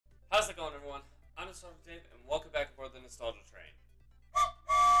How's it going, everyone? I'm Nostalgia Dave, and welcome back aboard the Nostalgia Train.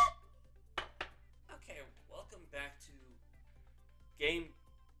 Okay, welcome back to Game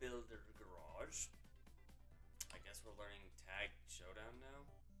Builder Garage. I guess we're learning Tag Showdown now.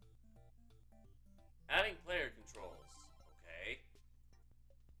 Adding player controls. Okay.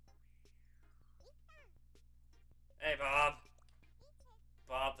 Hey, Bob.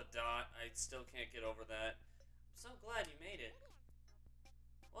 Bob the Dot. I still can't get over that. I'm so glad you made it.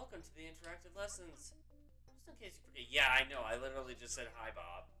 Welcome to the interactive lessons. Just in case you forget. Yeah, I know. I literally just said hi,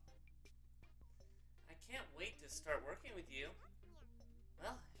 Bob. I can't wait to start working with you.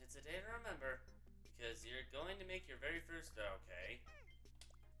 Well, it's a day to remember. Because you're going to make your very first... Okay.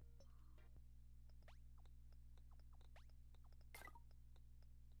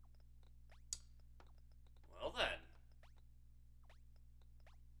 Well then.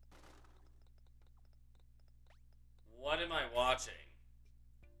 What am I watching?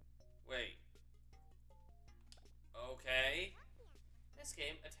 Wait. Okay. In this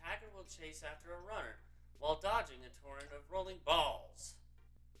game, attacker will chase after a runner while dodging a torrent of rolling balls.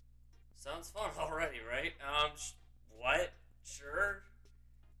 Sounds fun already, right? What? Sure.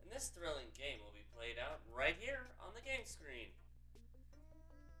 And this thrilling game will be played out right here on the game screen.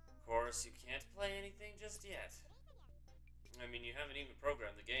 Of course, you can't play anything just yet. I mean, you haven't even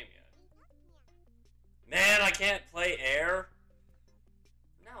programmed the game yet. Man, I can't play air!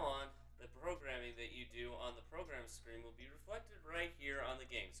 From now on, the programming that you do on the program screen will be reflected right here on the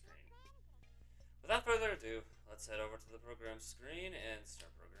game screen. Without further ado, let's head over to the program screen and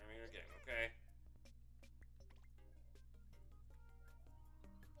start programming our game, okay?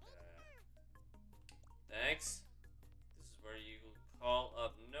 Thanks. This is where you call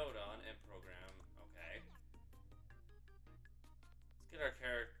up Nodon and program, okay? Let's get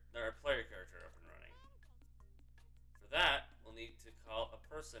our player character up and running. For that, we'll need to call a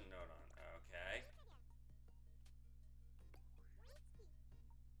person Nodon, okay?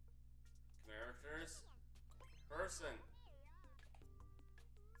 Characters. Person.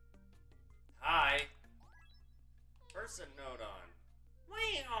 Hi. Person Nodon.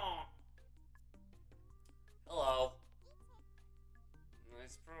 Wow. Hello.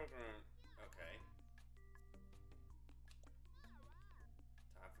 Nice program. Okay.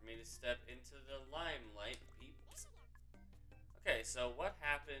 Time for me to step into the limelight, peeps. Okay, so what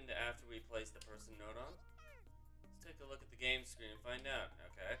happened after we placed the person Nodon? Let's take a look at the game screen and find out,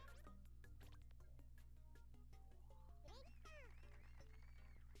 okay?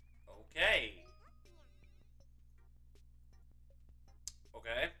 Okay.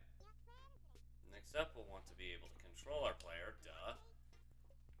 Okay. Next up, we'll want to be able to control our player. Duh.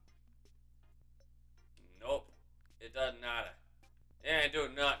 Nope. It does nada. It ain't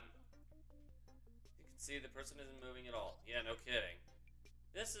doing nothing. You can see the person isn't moving at all. Yeah, no kidding.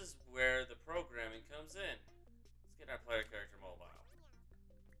 This is where the programming comes in. Let's get our player character mobile.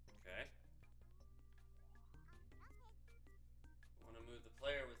 Okay. Want to move the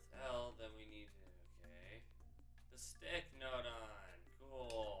player with L, then we need to, okay. The stick Nodon.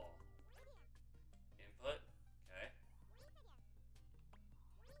 Cool. Input. Okay.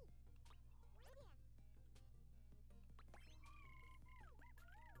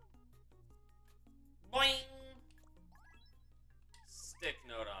 Boing! Stick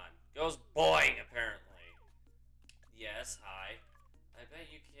Nodon. Goes boing, apparently. Yes, hi. I bet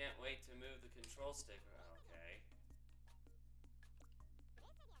you can't wait to move the control stick.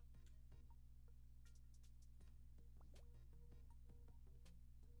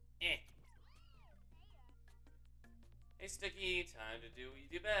 Okay. Hey, Sticky, time to do what you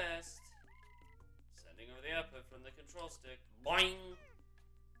do best. Sending over the output from the control stick. Boing!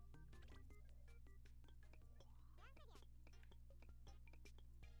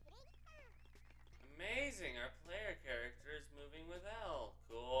 Amazing, our player character is moving with L.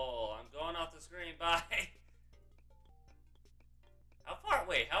 Cool, I'm going off the screen, bye! How far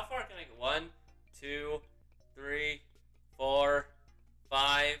can I go? 1, 2, 3, 4,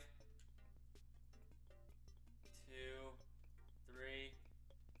 5... 2, 3,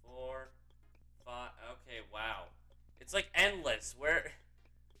 4, 5. Okay, wow. It's like endless. Where?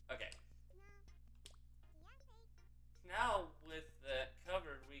 Okay. Now, with that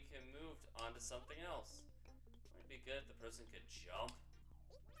covered, we can move on to something else. Would it be good if the person could jump?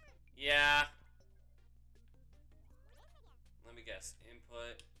 Yeah. Let me guess.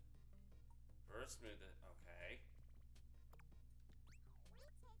 Input. First move it. Okay.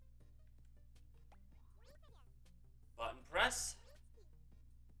 Button press.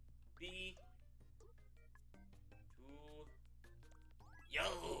 B. 2. Yo!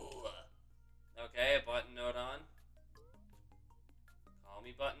 Okay, a button Nodon. Call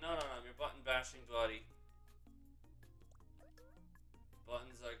me button no, no, no. You're button bashing, buddy.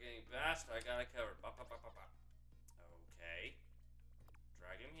 Buttons are getting bashed. I got it covered. Bop, bop, bop, bop, bop. Okay.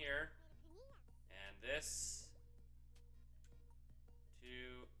 Drag him here. And this.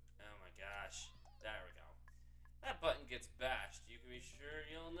 Oh my gosh. There we go. That button gets bashed. You can be sure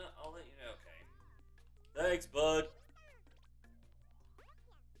you'll know. I'll let you know. Okay. Thanks, bud.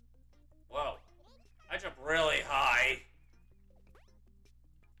 Whoa. I jump really high.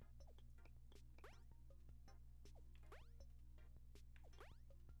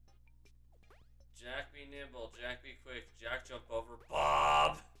 Jack be nimble, Jack be quick, Jack jump over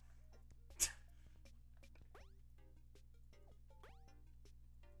Bob!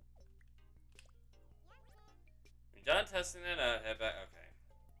 We're done testing it out, head back, okay.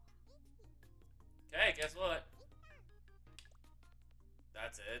 Okay, guess what?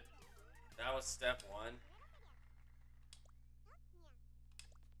 That's it. That was step one.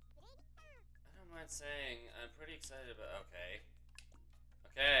 I don't mind saying, I'm pretty excited about, okay.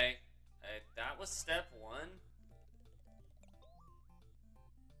 Okay. That was step one.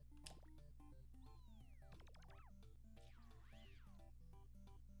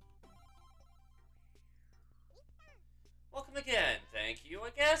 Welcome again. Thank you, I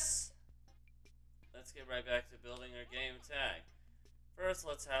guess. Let's get right back to building our game tag. First,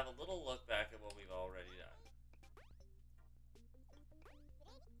 let's have a little look back at what we've already done.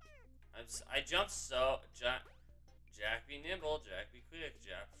 I jumped so... Jack be nimble, Jack be quick,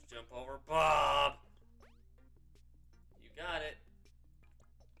 Jack jump over Bob! You got it.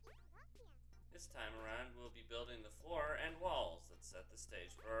 This time around, we'll be building the floor and walls that set the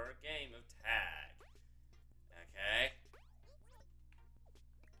stage for our game of tag. Okay?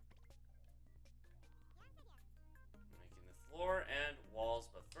 Making the floor and walls,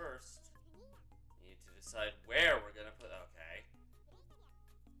 but first, we need to decide where we're gonna put... Okay.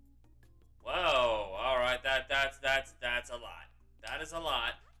 Whoa, alright, that's a lot. That is a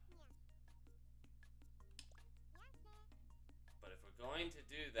lot. But if we're going to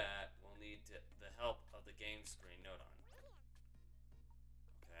do that, we'll need the help of the game screen. Note on.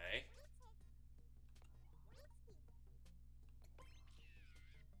 Okay.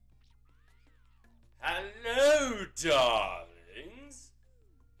 Hello, darlings.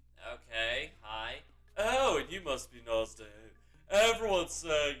 Okay, hi. Oh, and you must be Nasdaq. Everyone's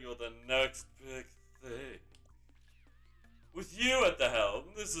saying you're the next big thing. With you at the helm,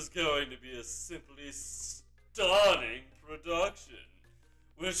 this is going to be a simply stunning production.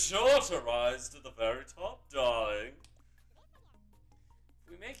 We're sure to rise to the very top, darling.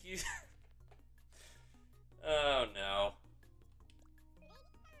 If we make you... Oh, no.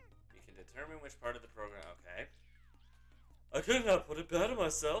 You can determine which part of the program... Okay. I could not put it better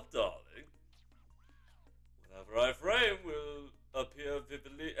myself, darling. Whatever I frame will appear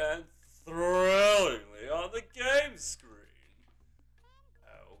vividly and thrillingly on the game screen.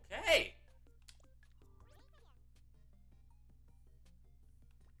 Okay.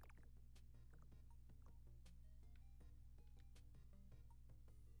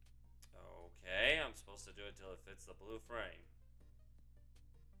 Okay, I'm supposed to do it till it fits the blue frame.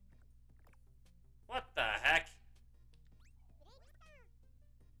 What the heck?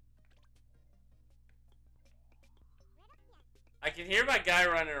 I can hear my guy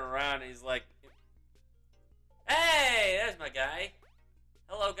running around. He's like, hey, there's my guy.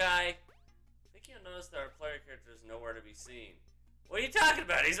 Hello, guy. I think you'll notice that our player character is nowhere to be seen. What are you talking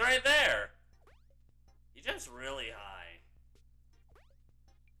about? He's right there. He jumps really high.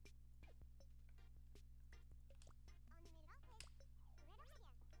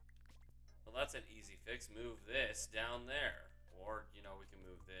 Well, that's an easy fix. Move this down there. Or, you know, we can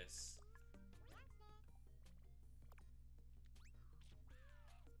move this.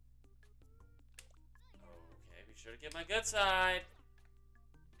 Okay, be sure to get my good side.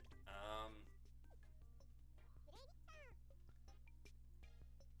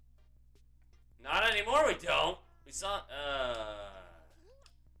 Not anymore, we don't. We saw,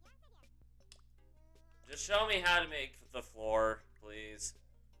 just show me how to make the floor, please.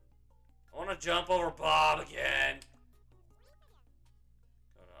 I want to jump over Bob again.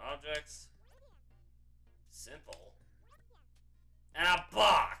 Go to objects. Simple. And a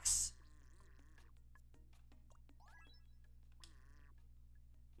box.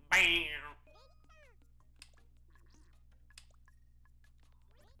 Bam.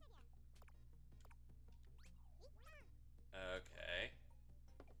 Okay.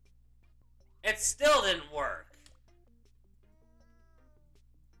 It still didn't work.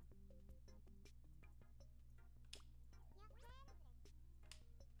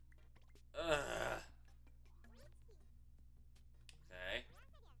 Ugh. Okay.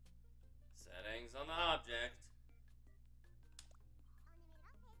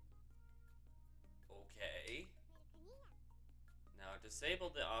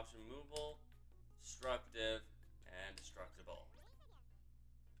 disabled the option movable, destructive, and destructible.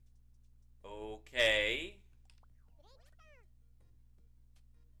 Okay.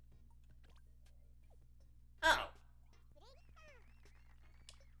 Oh.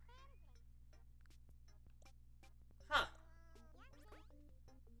 Huh.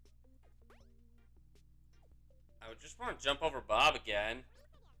 I would just want to jump over Bob again.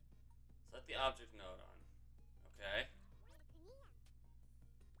 Set the object node on. Okay.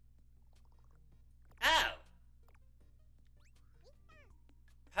 Oh!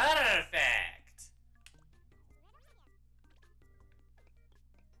 Perfect!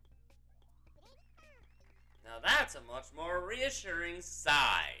 Now that's a much more reassuring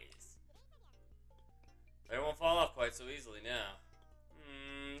size. They won't fall off quite so easily now.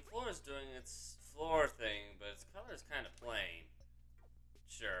 The floor is doing its floor thing, but its color is kind of plain.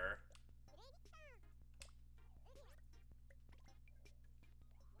 Sure.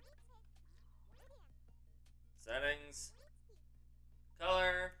 Settings.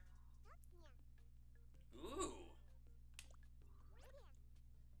 Color. Ooh.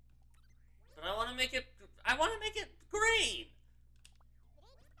 But I want to make it green.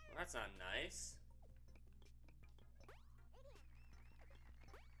 Well, that's not nice.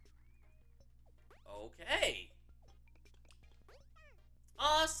 Okay.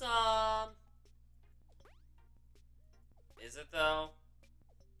 Awesome. Is it though?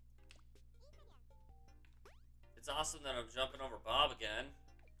 It's awesome that I'm jumping over Bob again.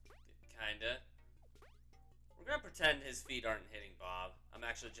 Kinda. We're gonna pretend his feet aren't hitting Bob. I'm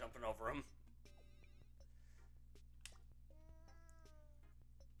actually jumping over him.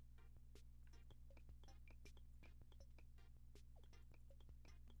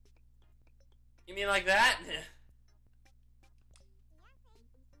 You mean like that?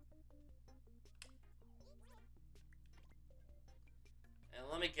 And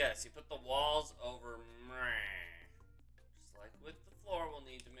let me guess, you put the walls over just like with the floor we'll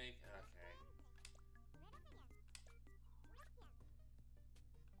need to make. Okay.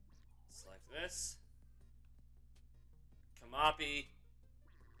 Select this. Kamapi.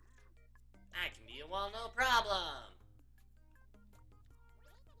 I can be a wall, no problem.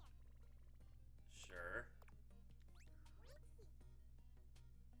 Sure.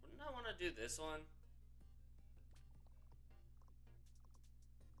 Wouldn't I want to do this one?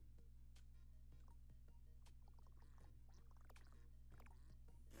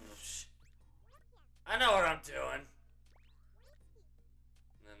 I know what I'm doing.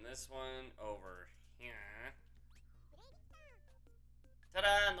 And then this one over here.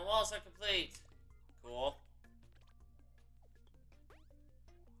 Ta-da! And the walls are complete. Cool.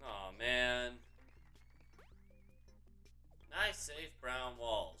 Aw, man. Nice, safe brown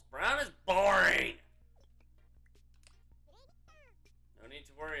walls. Brown is boring! No need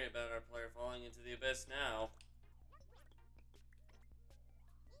to worry about our player falling into the abyss now.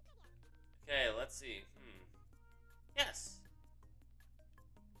 Okay, let's see. Yes.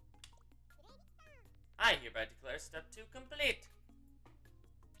 I hereby declare step 2 complete.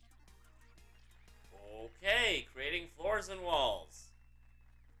 Okay, creating floors and walls.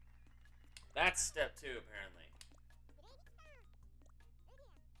 That's step 2, apparently.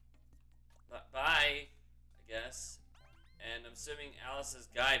 Bye, I guess. And I'm assuming Alice's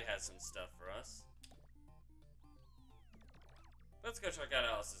guide has some stuff for us. Let's go check out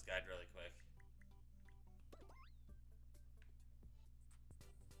Alice's guide really quick.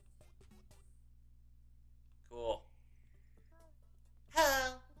 Cool.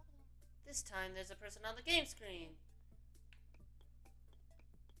 Hello. This time there's a person on the game screen.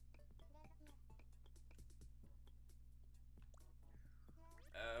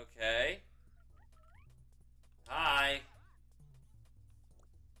 Okay. Hi.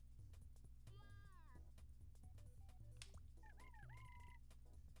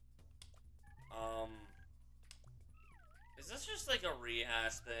 Is this just like a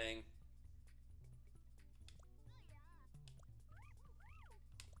rehash thing?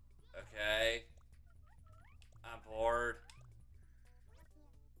 Okay. I'm bored.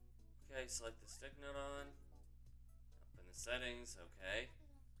 Okay, select the stick node on. Open the settings, okay.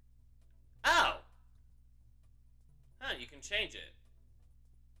 Oh! Huh, you can change it.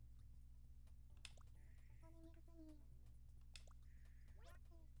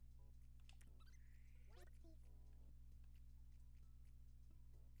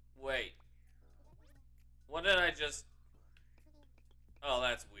 Wait. What did I just... Oh,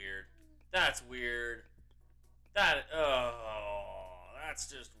 that's weird. That's weird. That's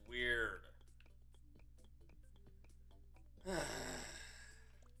just weird.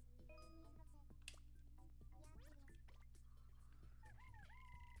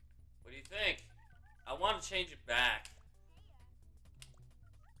 do you think? I want to change it back.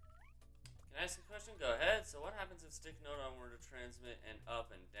 Can I ask a question? Go ahead. So what happens if stick node on were to transmit an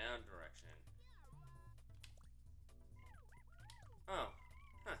up and down direction? Oh.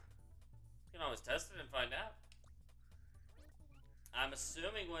 Huh. You can always test it and find out. I'm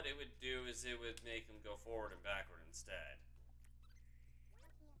assuming what it would do is it would make them go forward and backward instead.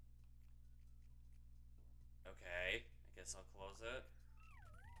 Okay. I guess I'll close it.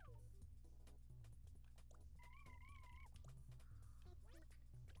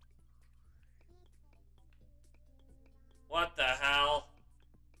 What the hell?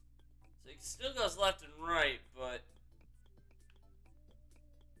 So it still goes left and right, but...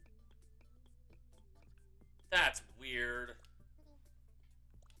 That's weird.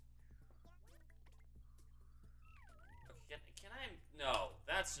 Okay, can I... No,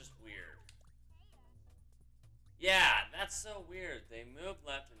 that's just weird. Yeah, that's so weird. They moved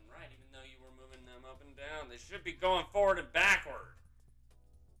left and right, even though you were moving them up and down. They should be going forward and backward.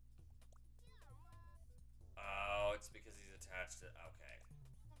 Oh, it's because he's attached to... Okay.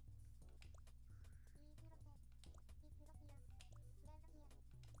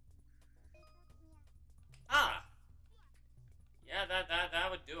 Ah! Yeah, that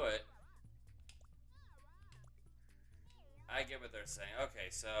would do it. I get what they're saying. Okay,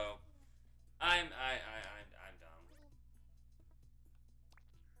 so... I'm dumb.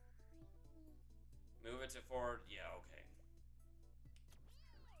 Move it to forward. Yeah, okay.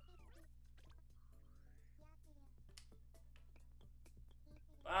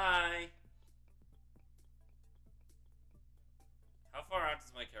 Bye! How far out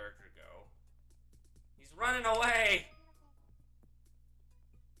does my character go? He's running away!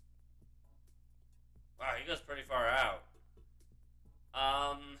 Wow, he goes pretty far out.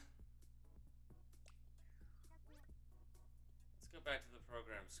 Let's go back to the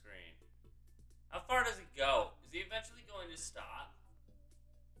program screen. How far does it go? Is he eventually going to stop?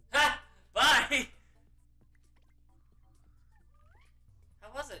 Ha! Bye! How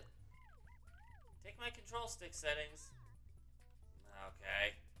was it? Take my control stick settings.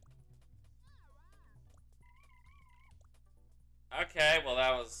 Okay. Okay, well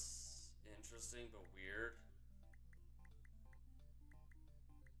that was interesting but weird.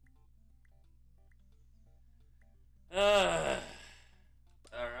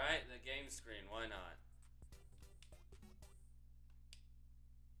 Alright, the game screen, why not?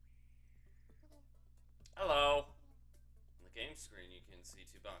 Hello. On the game screen you can see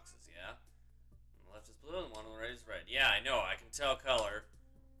two boxes, yeah? On the left is blue and one on the right is red. Yeah, I know, I can tell color.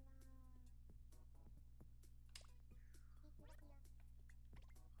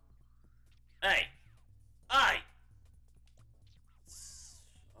 Hey! Hi!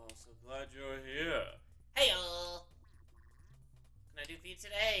 Oh, so glad you're here. Hey-o! What can I do for you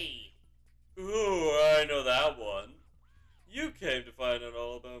today? Ooh, I know that one. You came to find out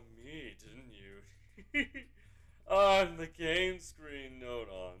all about me, didn't you? I'm the game screen note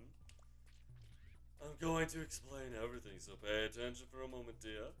on. I'm going to explain everything, so pay attention for a moment,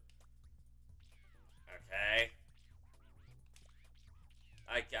 dear. Okay.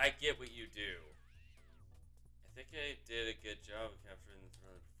 I get what you do. I think I did a good job of capturing the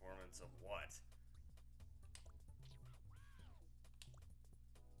thrilling performance of what?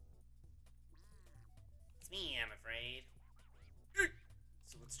 It's me, I'm afraid.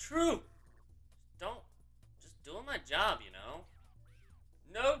 So it's true. Just doing my job, you know?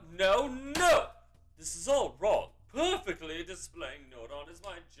 No, no, no! This is all wrong. Perfectly displaying Nodon is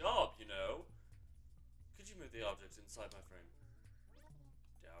my job, you know? Could you move the objects inside my frame?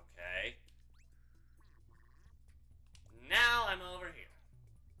 Okay. Now I'm over here.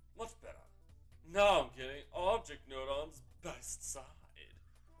 Much better. Now I'm getting Object Nodon's best side.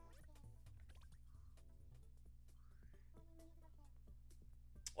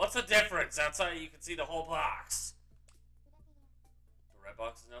 What's the difference? Outside you can see the whole box. The red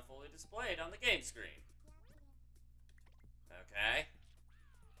box is now fully displayed on the game screen. Okay.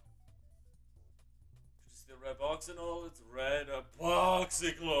 Just the red box in all its red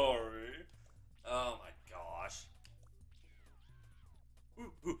epoxy glory. Oh my gosh.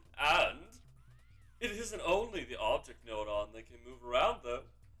 Ooh. And it isn't only the object Nodon that can move around though.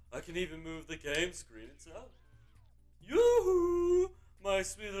 I can even move the game screen itself. Yoo-hoo! My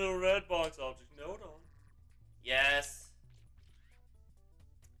sweet little red box object Nodon. Yes.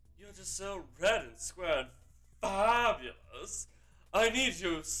 You're just so red and square and fabulous. I need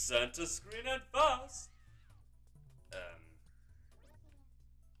you center screen and fast.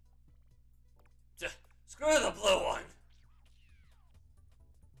 Screw the blue one.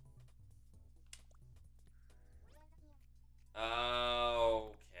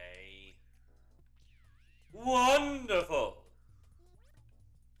 Okay.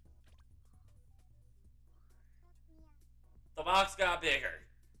 Box got bigger.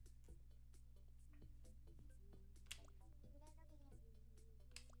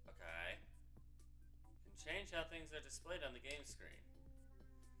 Okay. Can change how things are displayed on the game screen.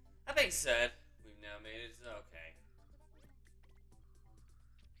 That being said, we've now made it okay.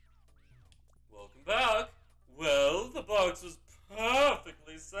 Welcome back. Well, the box was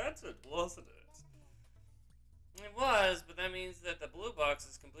perfectly centered, wasn't it? It was, but that means that the blue box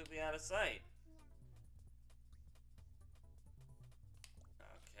is completely out of sight.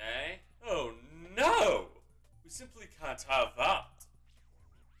 Okay. Oh no! We simply can't have that.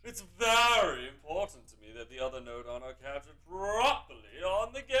 It's very important to me that the other Nodon are captured properly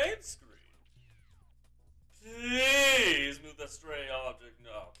on the game screen. Please move the stray object.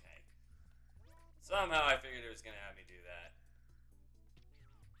 No, okay. Somehow I figured it was gonna have me do that.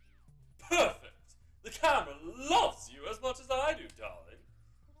 Perfect! The camera loves you as much as I do, darling.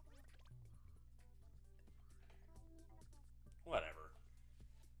 Whatever.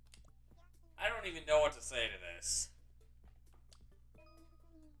 I don't even know what to say to this.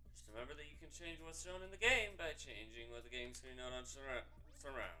 Just remember that you can change what's shown in the game by changing what the game screen Nodon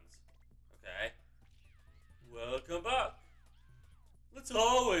surrounds. Okay. Welcome back. Let's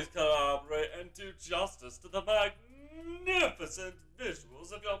always collaborate and do justice to the magnificent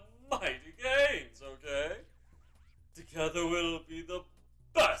visuals of your mighty games, okay? Together we'll be the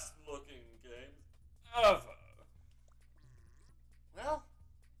best looking games ever. Well,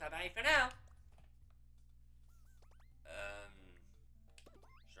 bye-bye for now.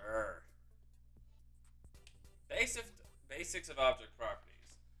 Sure. Basics of object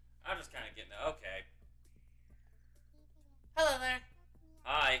properties. I'm just kind of getting it. Okay. Hello there.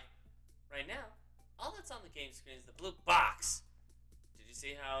 Hi. Right now, all that's on the game screen is the blue box. Did you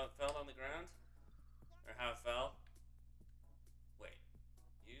see how it fell on the ground? Or how it fell? Wait.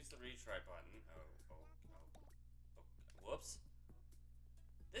 Use the retry button. Oh. Whoops.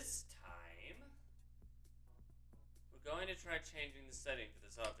 This time, we're going to try changing the setting for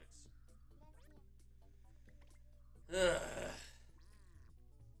this object.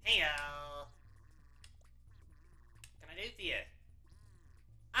 Heyo. What can I do for you?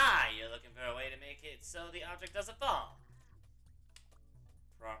 You're looking for a way to make it so the object doesn't fall.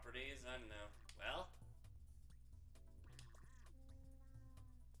 Properties, I don't know. Well,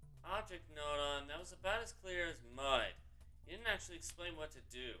 object Nodon, that was about as clear as mud. You didn't actually explain what to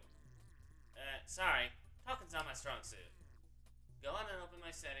do. Sorry. Talking's not my strong suit. Go on and open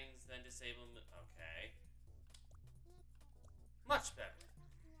my settings, then disable... Okay. Much better.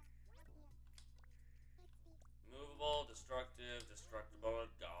 Movable, destructive, destructible,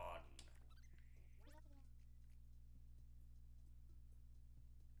 gone.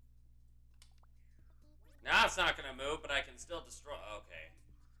 Now it's not gonna move, but I can still destroy... Okay.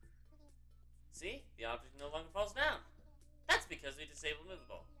 See? The object no longer falls down. That's because we disabled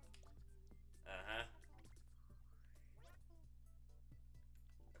movable. Uh-huh.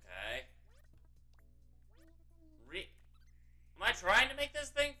 Okay. Am I trying to make this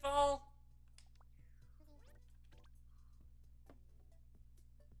thing fall?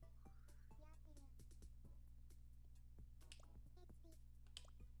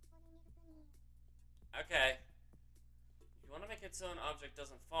 Okay. If you want to make it so an object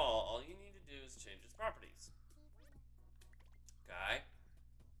doesn't fall, all you need to do is change its properties. Okay.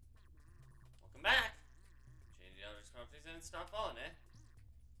 Welcome back. Change the object's properties and stop falling, eh?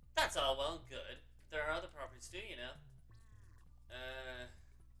 That's all well and good. There are other properties too, you know. If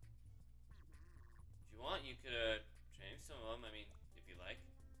you want, you could change some of them. I mean, if you like.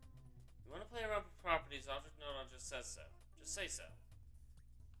 If you want to play around with properties, Object Nodon just says so. Just say so.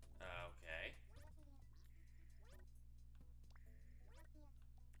 Okay.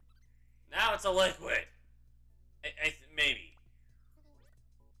 Now it's a liquid. Maybe.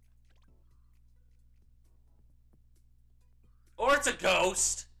 Or it's a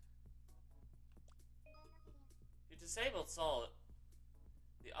ghost. If you disabled solid,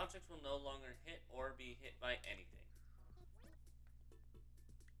 the object will no longer hit or be hit by anything.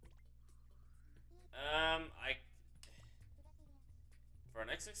 For our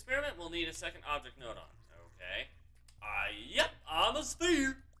next experiment, we'll need a second object Nodon. Okay. Yep, I'm a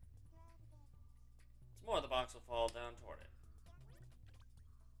sphere. It's more, the box will fall down toward it.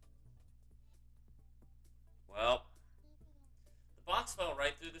 Well, the box fell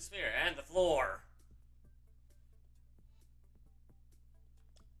right through the sphere and the floor.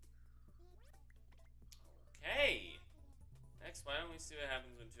 Okay. Next, why don't we see what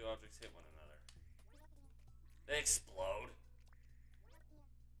happens when two objects hit one another? They explode.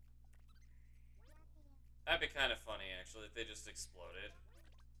 That'd be kind of funny, actually, if they just exploded.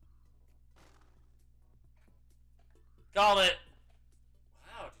 Called it!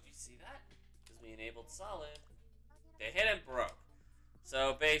 Wow, did you see that? Because we enabled solid. They hit and broke.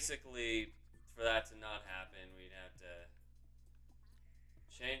 So basically, for that to not happen, we'd have to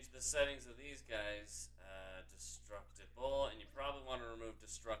change the settings of these guys. Destructible, and you probably want to remove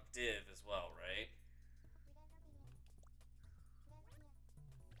destructive as well, right?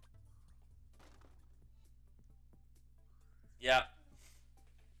 Yeah.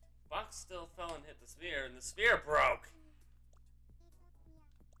 Box still fell and hit the sphere, and the sphere broke!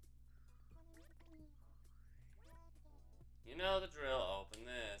 You know the drill. Open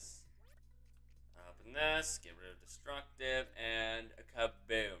this. Open this. Get rid of destructive. And a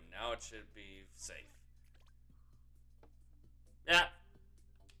kaboom. Now it should be safe. Yeah.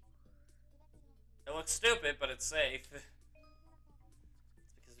 It looks stupid, but it's safe. It's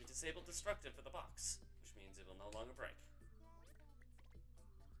because we disabled destructive for the box, which means it will no longer break.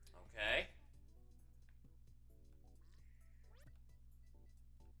 Okay.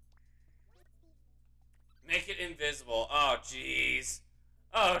 Make it invisible. Oh, jeez.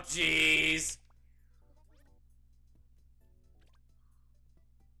 Oh, jeez.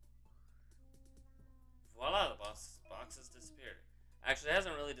 Voila, the box has disappeared. Actually, it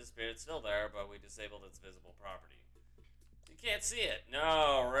hasn't really disappeared. It's still there, but we disabled its visible property. You can't see it.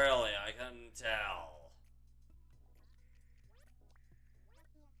 No, really, I couldn't tell.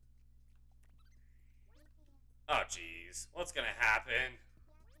 Oh, jeez. What's gonna happen?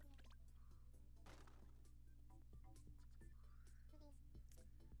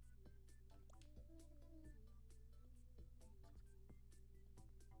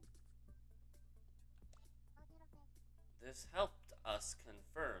 This helped us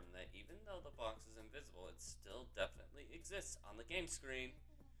confirm that even though the box is invisible, it still definitely exists on the game screen.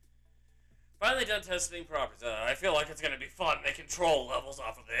 Finally done testing properties. I feel like it's gonna be fun making troll levels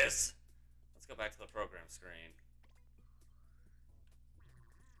off of this. Let's go back to the program screen.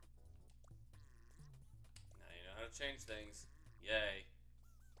 Now you know how to change things. Yay.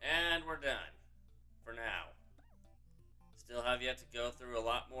 And we're done. For now. Still have yet to go through a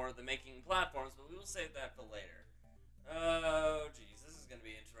lot more of the making platforms, but we will save that for later. Oh, geez, this is going to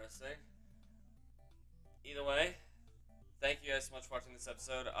be interesting. Either way, thank you guys so much for watching this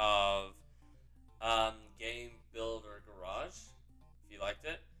episode of Game Builder Garage. If you liked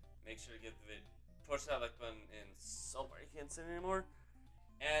it, make sure to give the video, push that like button in somewhere you can't see it anymore.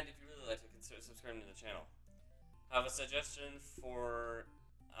 And if you really like it, consider subscribing to the channel. Have a suggestion for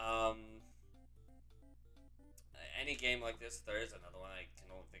any game like this. There is another one. I can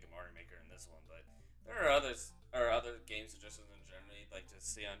only think of Mario Maker in this one, but there are others, or other game suggestions in general you'd like to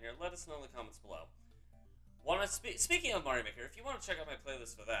see on here. Let us know in the comments below. Speaking of Mario Maker, if you want to check out my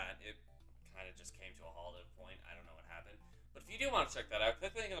playlist for that, it kind of just came to a halt at a point. I don't know what happened. But if you do want to check that out,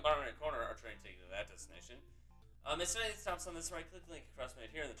 click the link in the bottom right corner, or train take you to that destination. As soon as it stops on this right, click the link across right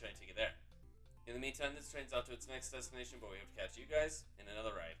here, and the train take you there. In the meantime, this train's off to its next destination, but we hope to catch you guys in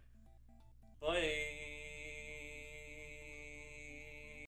another ride. Bye!